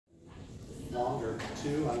Longer.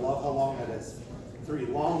 2, I love how long that is. 3,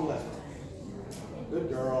 long lift. Good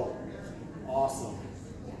girl. Awesome.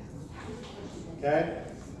 Okay?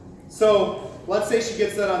 So, let's say she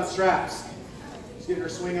gets that on straps. She's getting her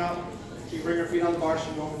swing up. She can bring her feet on the bar. She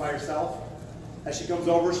can go over by herself. As she comes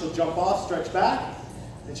over, she'll jump off, stretch back,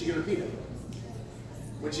 and she can repeat it.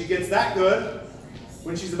 When she gets that good,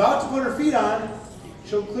 when she's about to put her feet on,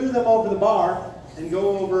 she'll clear them over the bar and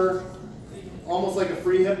go over almost like a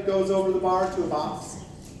free hip goes over the bar to a box.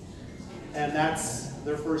 And that's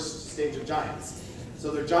their first stage of giants.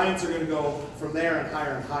 So their giants are going to go from there and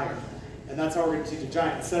higher and higher. And that's how we're going to teach a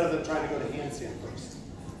giant, instead of them trying to go to handstand first.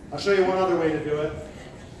 I'll show you one other way to do it.